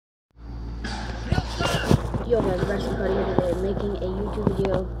Yo guys, Bryson Carter here today making a YouTube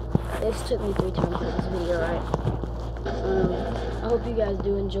video. This took me 3 times for this video, right? I hope you guys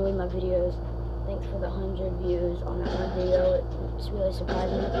do enjoy my videos. Thanks for the 100 views on that one video. It's really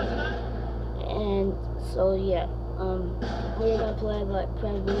surprising. And so yeah, we're gonna play like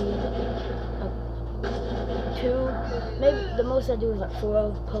probably 2, maybe the most I do is like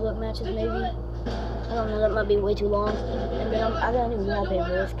 4 public matches maybe. I don't know, that might be way too long. And then I got a new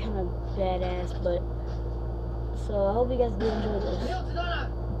wallpaper. It's kind of badass, but so I hope you guys do enjoy this.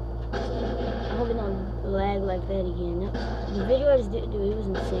 I hope it don't lag like that again. The video I just did, dude, it was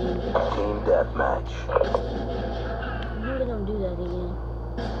insane. Team deathmatch. I hope it don't do that again.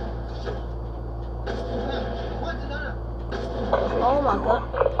 Oh my god.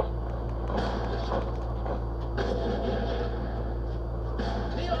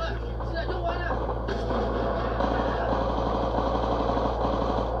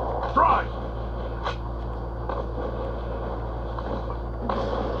 Drive!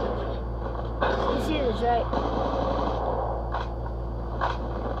 You see this, right?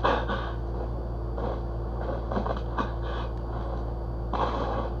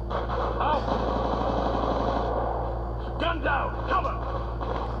 Out! Gun down! Cover!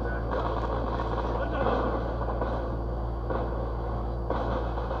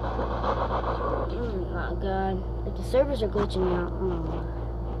 Oh my god. If the servers are glitching out, oh.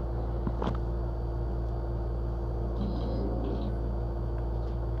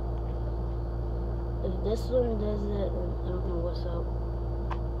 If this one does that, then I don't know what's up.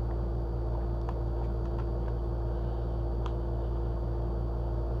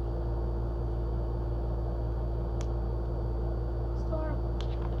 Storm.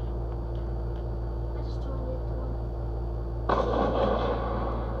 I just joined it.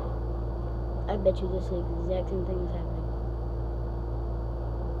 I bet you this exact same thing is happening.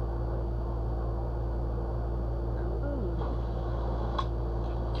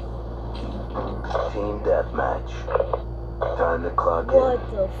 Team deathmatch. Time to clock What in.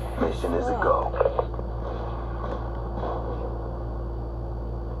 the Mission is a fuck? go.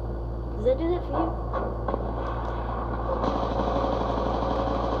 Does that do that for you?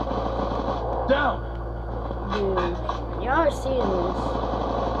 Down! Dude, y'all are seeing this.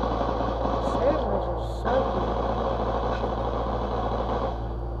 Servers are sucking.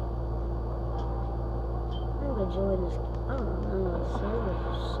 I'm gonna join this. I don't know, servers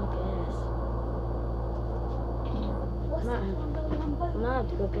suck ass. What's Nah. that one, Billy? I'm gonna have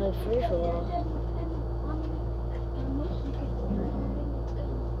to go play free for all.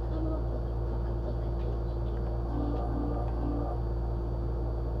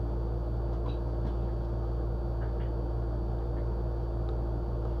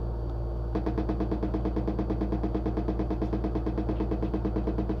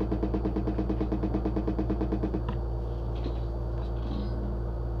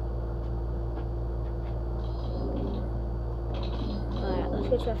 Let's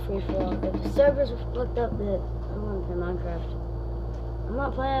go try free for all. If the servers are fucked up, then I'm gonna play Minecraft. I'm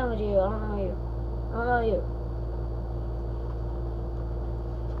not playing with you. I don't know you. I don't know you.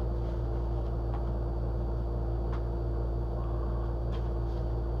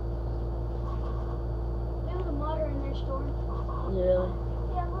 There's a motor in there, Storm. Is it really?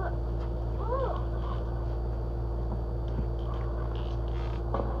 Yeah, look. Look.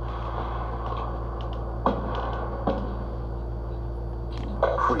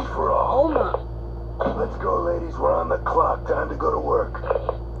 Free for all. Oh my. Let's go, ladies. We're on the clock. Time to go to work.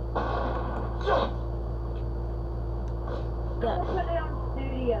 Yeah. Put it on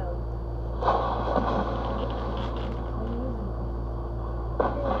studio.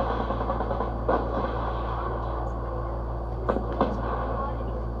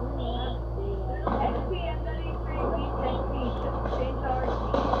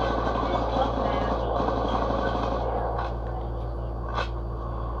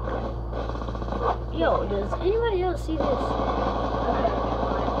 Yo, does anybody else see this?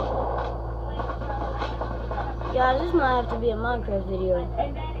 Yeah, this might have to be a Minecraft video.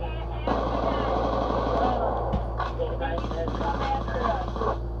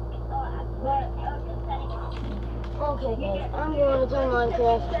 Okay guys, I'm going to play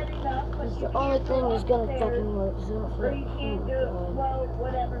Minecraft. It's the only thing that's gonna fucking work. So Or you can't do it, well,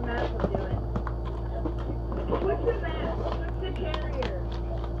 whatever map we're doing. What's the map? What's the carrier?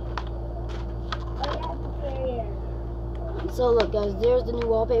 Oh, yeah, the carrier. So look guys, there's the new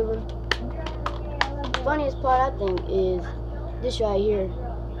wallpaper. Funniest part I think is this right here.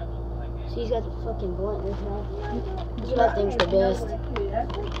 See, he's got the fucking blunt in his mouth. That's what I think's the best. I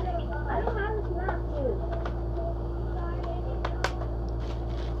don't have this map, dude.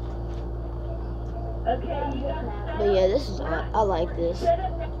 Okay, you got But yeah, this is I like this. set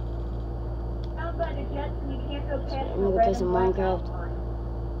up down by the jets and you can't go past I'm gonna play some Minecraft.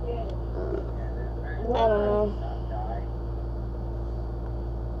 I don't know.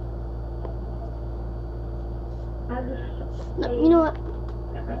 No, you know what?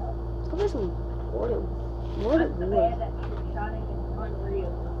 Let's go play some Water. Water.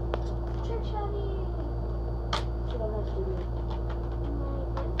 Trick shotty.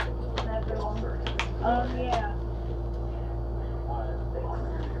 Yeah.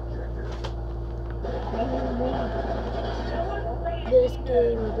 This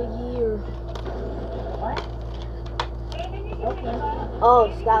game of the year.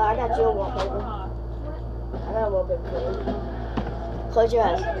 Oh, Skylar, I got your wallpaper. I got a wallpaper for you. Close your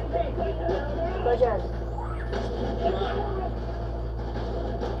eyes. Close your eyes.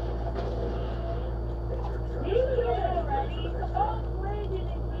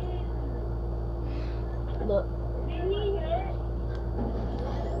 Look.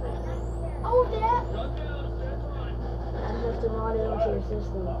 Oh, that. I have to mod it onto your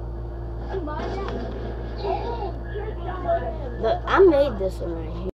system. You mind that? Look, I made this one right here.